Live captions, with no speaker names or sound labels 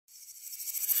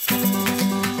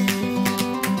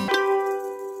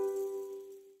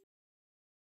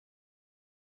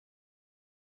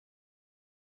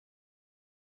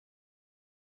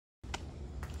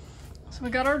So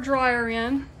we got our dryer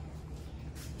in.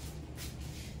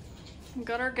 We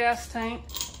got our gas tank.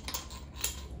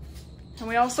 And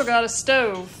we also got a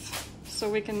stove, so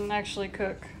we can actually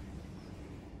cook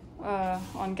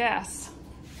on gas.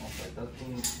 Okay, that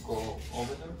thing go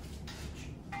over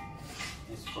there.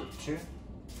 It's for two.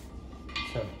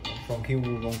 So from here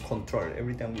we won't control it.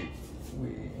 Every time we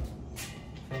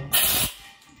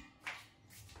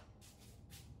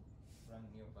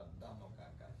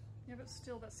Yeah, but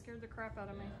still, that scared the crap out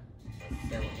of me.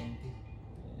 Yeah,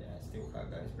 still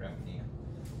guys, brand new.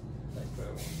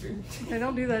 Okay,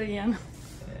 don't do that again.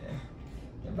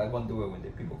 If I won't do it when the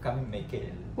people come and make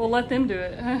it. We'll let them do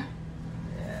it. Yeah,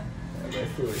 I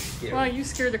feel scary. Wow, you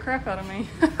scared the crap out of me.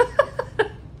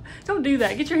 Don't do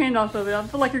that. Get your hand off of it. I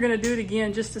feel like you're going to do it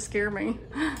again just to scare me.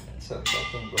 So that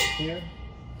can go here,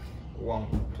 one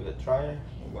to the dryer,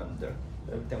 one there.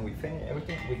 Every time we finish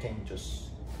everything, we can just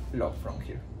lock from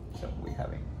here. So we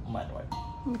have it manual.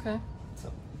 Okay.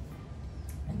 So,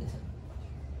 and this.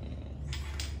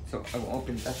 So I will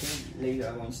open that thing later.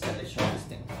 I will installation this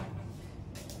thing.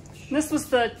 This was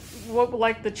the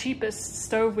the cheapest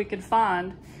stove we could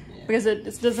find, yeah, because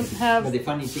it doesn't have. But the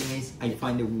funny thing is, I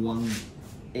find the one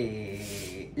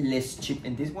less cheap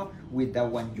in this one with that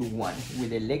one you want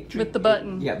with electric. With the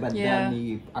button. Yeah, but yeah, that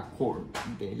need a cord.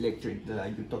 The electric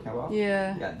that you talk about.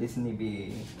 Yeah. Yeah, this need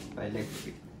be by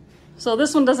electric. So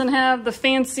this one doesn't have the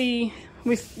fancy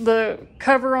with the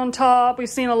cover on top. We've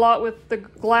seen a lot with the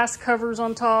glass covers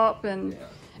on top, and yeah,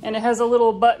 and it has a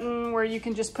little button where you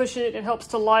can just push it. It helps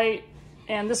to light,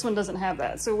 and this one doesn't have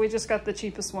that. So we just got the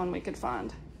cheapest one we could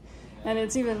find, and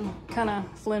it's even kind of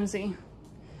flimsy.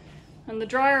 And the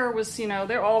dryer was, you know,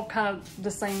 they're all kind of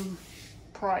the same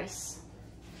price.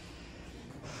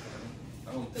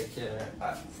 I will take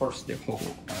first the hole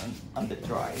on the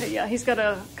dryer. But yeah, he's got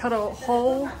to cut a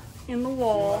hole in the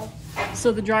wall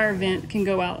so the dryer vent can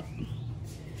go out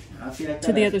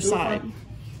to the other side.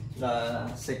 La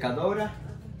secadora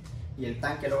y el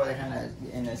tanque lo voy a dejar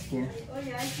en la esquina.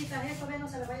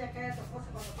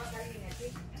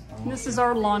 This is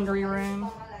our laundry room.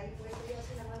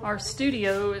 Our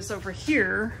studio is over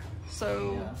here,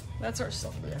 so that's our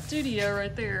studio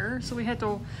right there. So we had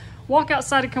to walk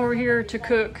outside and come over here to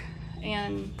cook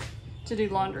and to do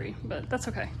laundry, but that's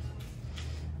okay.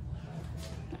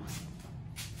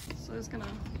 So it's gonna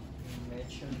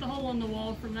put the hole in the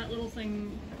wall from that little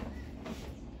thing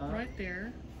right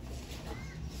there.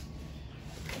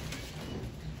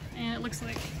 And it looks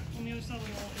like on the other side of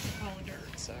the wall is a pile of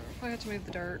dirt, so if I have to move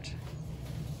the dirt,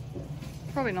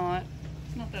 probably not.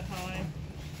 It's not that high.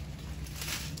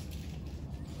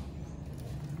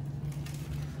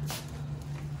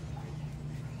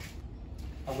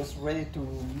 I was ready to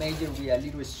measure with a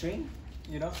little string,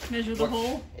 you know. Measure the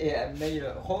hole? Yeah,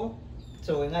 measure the hole.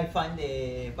 So when I find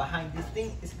the behind this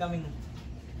thing, it's coming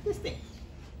this thing.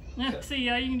 Yeah, so, see,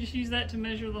 yeah, you can just use that to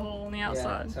measure the hole on the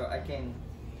outside. Yeah, so I can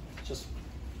just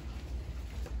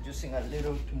using a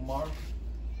little to mark,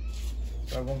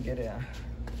 so I won't get it.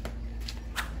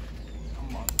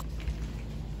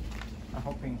 I'm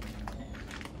hoping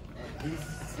this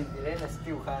Cinderella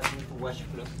still has me to wash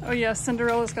clothes. Oh yeah,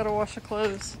 Cinderella's got to wash the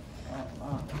clothes.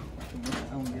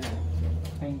 I'm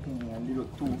painting a little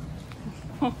too.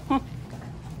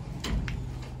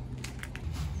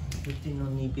 This thing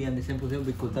don't need to be in the same position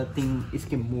because that thing is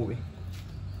can move.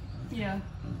 Yeah.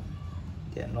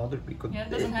 Yeah, another because yeah,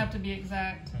 it doesn't have to be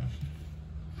exact.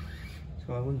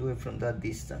 So I will do it from that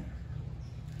distance.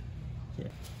 Yeah.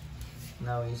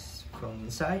 Now it's from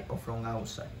inside or from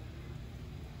outside?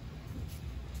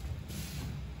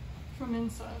 From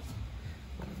inside.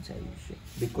 From inside, you see.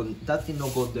 Because that thing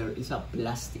not go there. It's a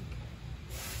plastic.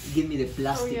 Give me the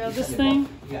plastic. Oh yeah, this thing?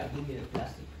 Yeah, give me the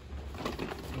plastic.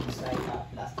 Inside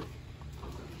plastic.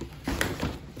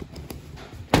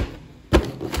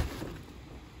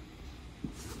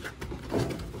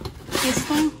 This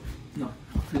thing? No,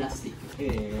 plastic.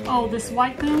 Oh, this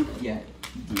white thing? Yeah.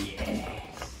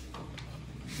 Yes.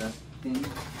 That thing.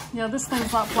 Yeah, this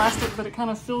thing's not plastic, but it kind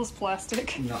of feels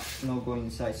plastic. No go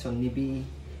inside. So need be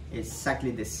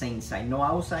exactly the same side. No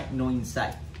outside, no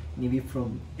inside. Need be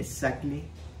from exactly.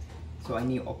 So I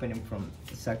need opening from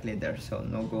exactly there. So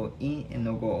no go in and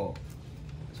no go out.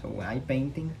 So when I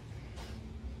painting,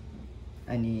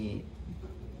 I need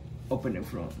opening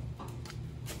from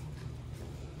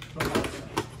outside.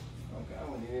 Okay, I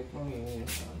will leave it from here and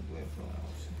do it from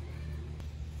outside.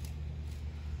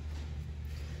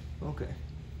 Okay.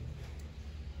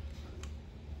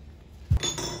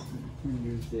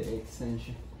 Use the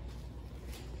extension.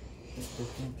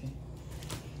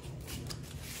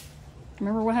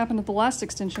 Remember what happened at the last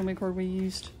extension cord we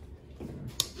used?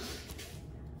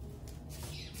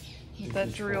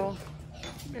 that drill,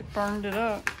 it burned it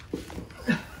up.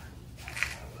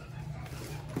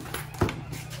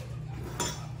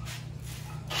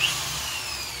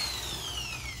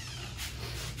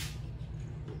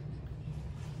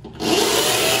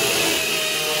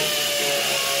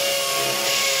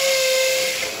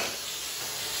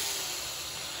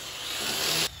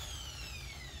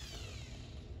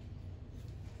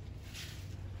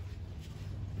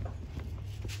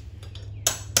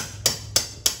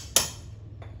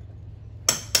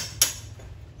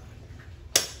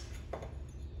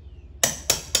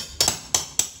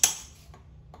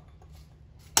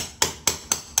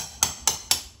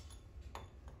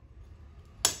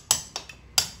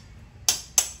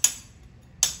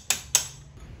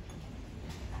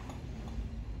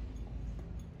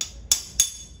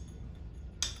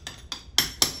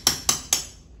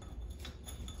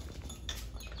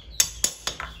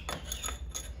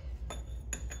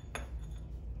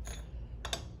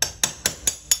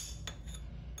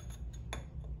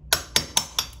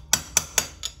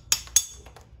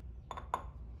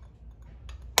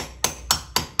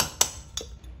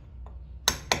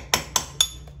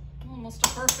 Almost a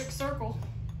perfect circle.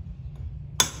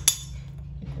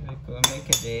 We could make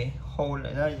it a hole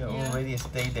that you already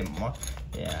stayed there more.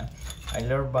 Yeah, I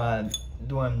learned by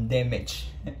doing damage.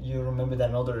 You remember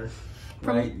that other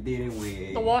right? Did it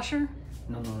with the washer?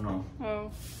 No.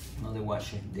 Oh. Not the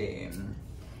washer, the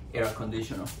air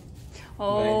conditioner.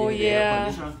 Oh, when I did the yeah.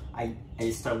 air conditioner, I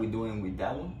start with doing with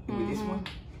that one, with this one,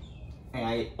 and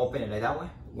I open it like that way.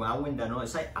 When I went down the other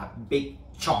side, a big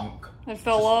chunk. It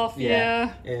fell off.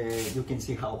 Yeah. You can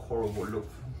see how horrible it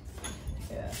looks.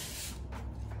 Yeah.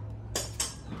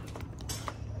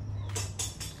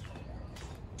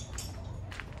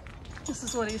 This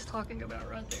is what he's talking about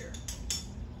right there.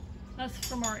 That's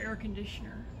from our air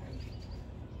conditioner.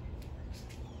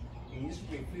 It used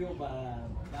to be filled by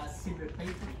silver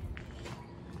paper.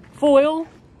 Foil?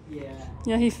 Yeah.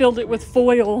 Yeah, he filled it with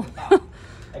foil.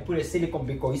 I put a silicone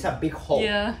because it's a big hole.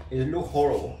 Yeah. It looks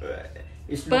horrible.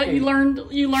 But you learned,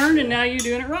 and now you're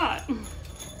doing it right.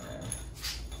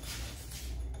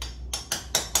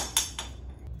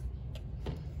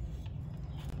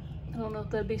 I don't know if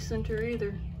that'd be center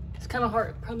either. It's kind of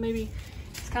hard. Maybe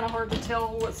it's kind of hard to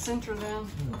tell what's center then.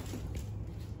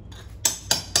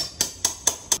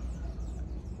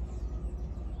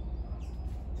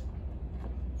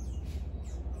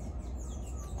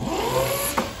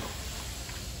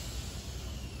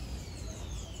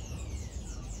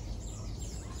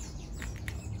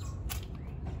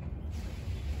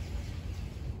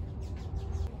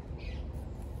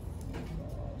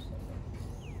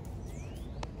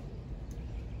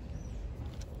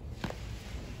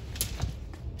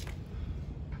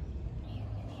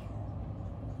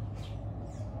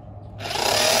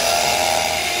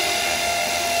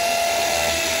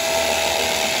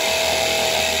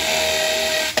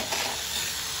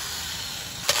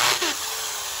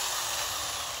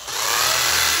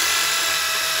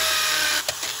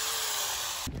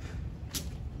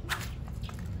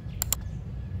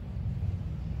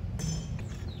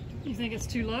 You think it's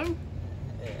too low?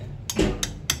 Yeah.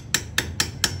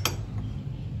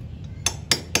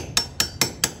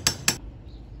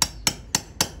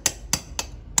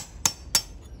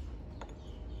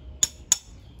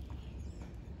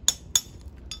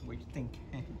 What do you think?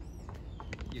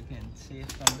 You can see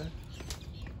it from there?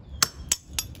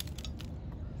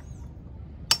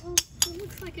 Well, it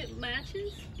looks like it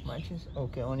matches. Matches?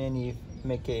 Okay, only need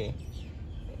make a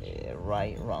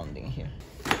right rounding here.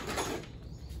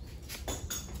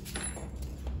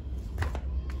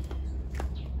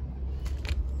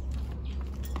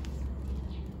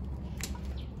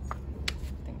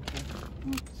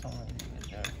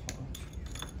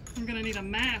 I'm gonna need a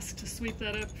mask to sweep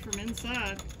that up from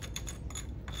inside.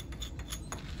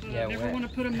 But I never want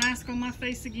to put a mask on my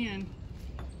face again.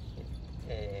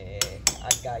 A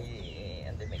guy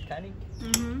and the mechanic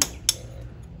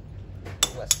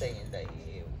was saying that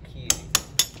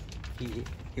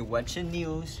he watched the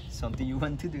news, something you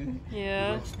want to do.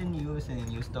 Yeah. He watched the news and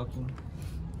he was talking.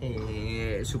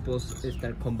 Supposed to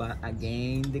start combat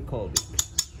again the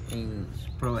COVID, and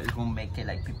probably gonna make it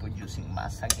like people using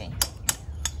masks again.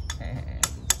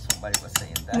 Somebody was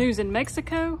saying that. News in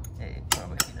Mexico?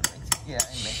 Probably in Mexico. Yeah,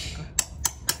 in Mexico.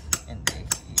 And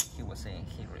he was saying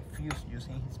he refused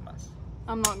using his mask.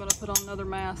 I'm not gonna put on another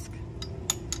mask.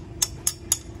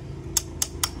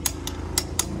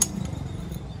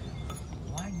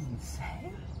 What did you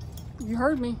say? You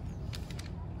heard me.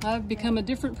 I've become a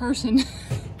different person.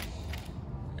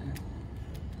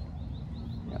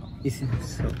 No, it's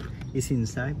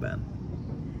inside, but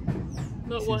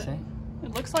But what? inside?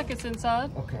 It looks like it's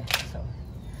inside. Okay, so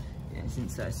yeah, it's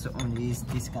inside. So only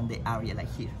this can the area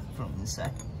like here from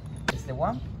inside. Is the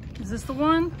one? Is this the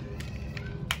one?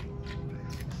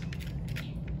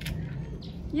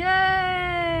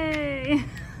 Yay!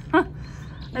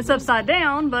 It's upside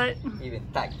down, but Even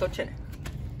tight, touch it.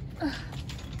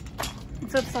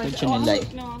 it's upside Touching down. it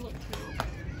like- No, I look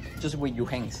too. Just with your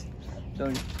hands.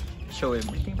 Don't show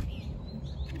everything.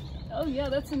 Oh yeah,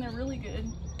 that's in there really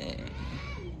good.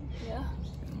 Yeah.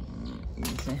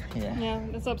 Yeah. Yeah,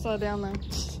 it's upside down though.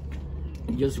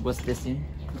 Just was testing.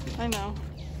 I know.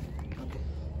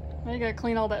 Now you gotta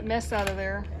clean all that mess out of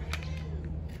there.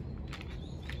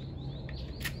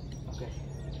 Okay.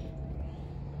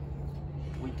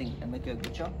 We think I make a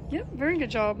good job. Yep, very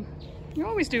good job. You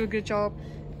always do a good job.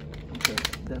 Okay,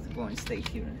 that's going to stay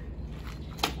here.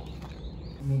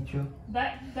 Me too.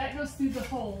 That goes through the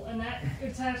hole and that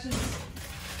attaches.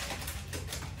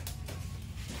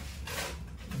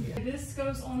 Yeah. This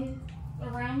goes on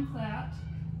around that.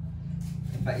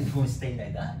 But it won't stay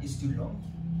like that. It's too long.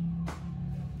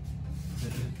 So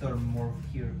you turn more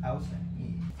here outside.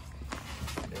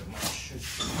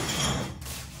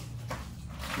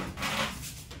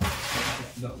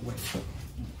 No, wait.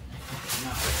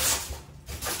 Now.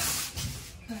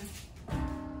 Okay.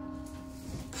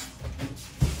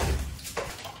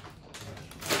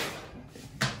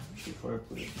 Before I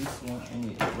put it this one, I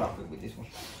need to wrap it with this one.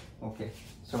 Okay,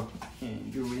 so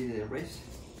you ready the rest?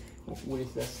 Where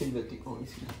is that silver tip? Oh,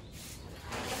 it's here.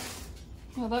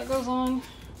 Well, that goes on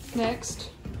next.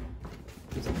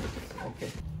 Okay.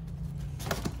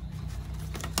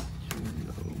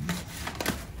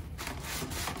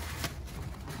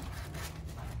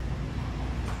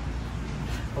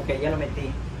 Ok, ya lo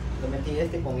metí. Lo metí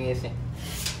este con ese.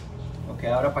 Ok,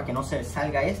 ahora para que no se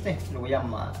salga este, lo voy a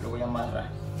amarrar.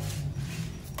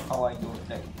 How I do it,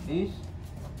 like this.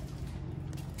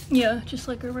 Yeah, just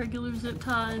like a regular zip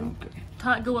tie, and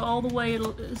go it all the way.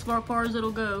 It'll as far as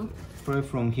it'll go. Put it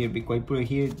from here because I put it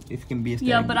here. It can be.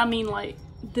 Yeah, but I mean like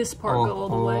this part go all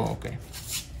the way. Okay.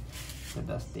 So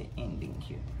that's the ending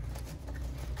here.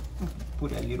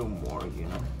 Put a little more, you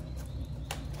know.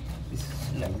 It's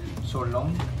like so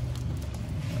long.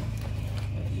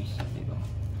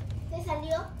 ¿Se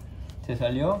salió? ¿Se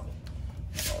salió?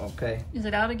 Okay. Is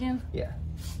it out again? Yeah.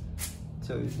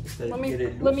 So Let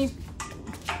me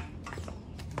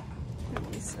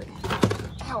see.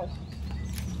 Ow.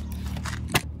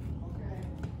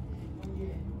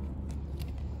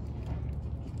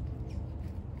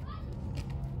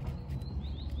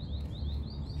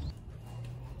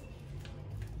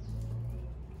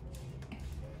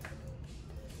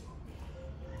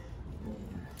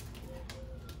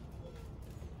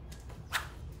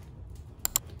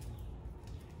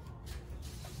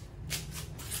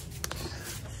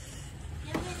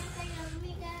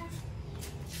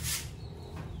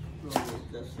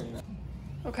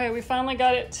 Okay, we finally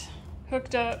got it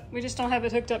hooked up. We just don't have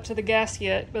it hooked up to the gas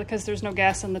yet because there's no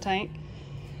gas in the tank.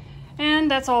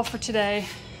 And that's all for today.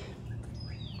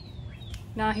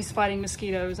 Now he's fighting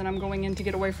mosquitoes and I'm going in to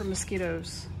get away from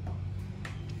mosquitoes.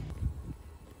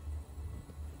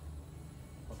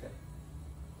 Okay.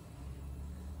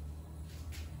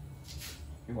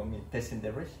 You want me testing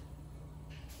the rest?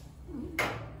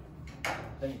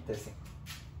 Let me test it.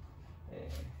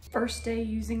 First day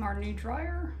using our new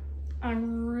dryer.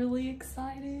 I'm really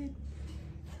excited.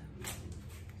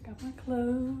 Got my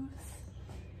clothes.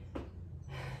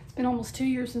 It's been almost 2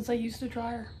 years since I used a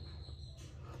dryer.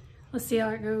 Let's see how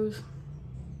it goes.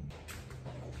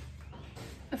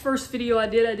 The first video I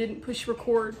did, I didn't push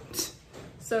record.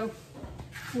 So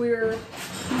we're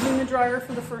using the dryer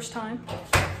for the first time.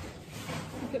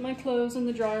 Look at my clothes in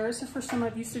the dryer. It's the first time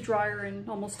I've used a dryer in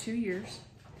almost 2 years.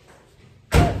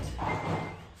 But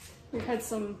we've had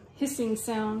some hissing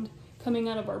sound coming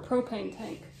out of our propane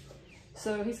tank.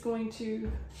 So he's going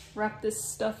to wrap this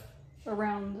stuff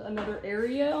around another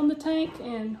area on the tank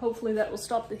and hopefully that will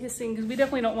stop the hissing because we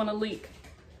definitely don't want to leak.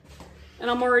 And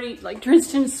I'm already like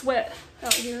drenched in sweat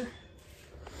out here.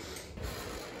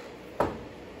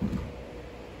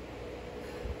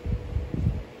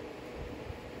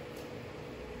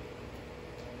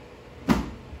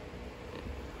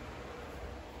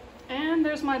 And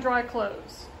there's my dry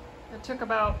clothes. It took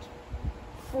about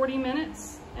 40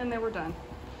 minutes and they were done,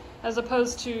 as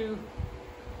opposed to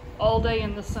all day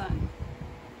in the sun.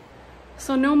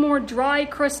 So no more dry,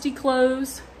 crusty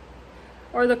clothes,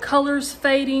 or the colors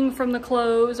fading from the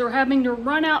clothes, or having to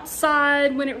run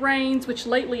outside when it rains, which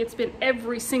lately it's been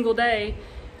every single day,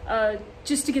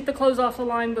 just to get the clothes off the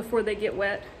line before they get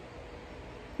wet.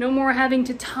 No more having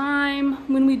to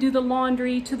time when we do the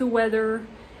laundry to the weather,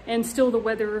 and still the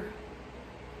weather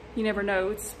you never know,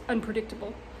 it's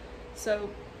unpredictable. So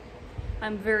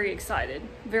I'm very excited,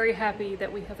 very happy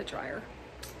that we have a dryer.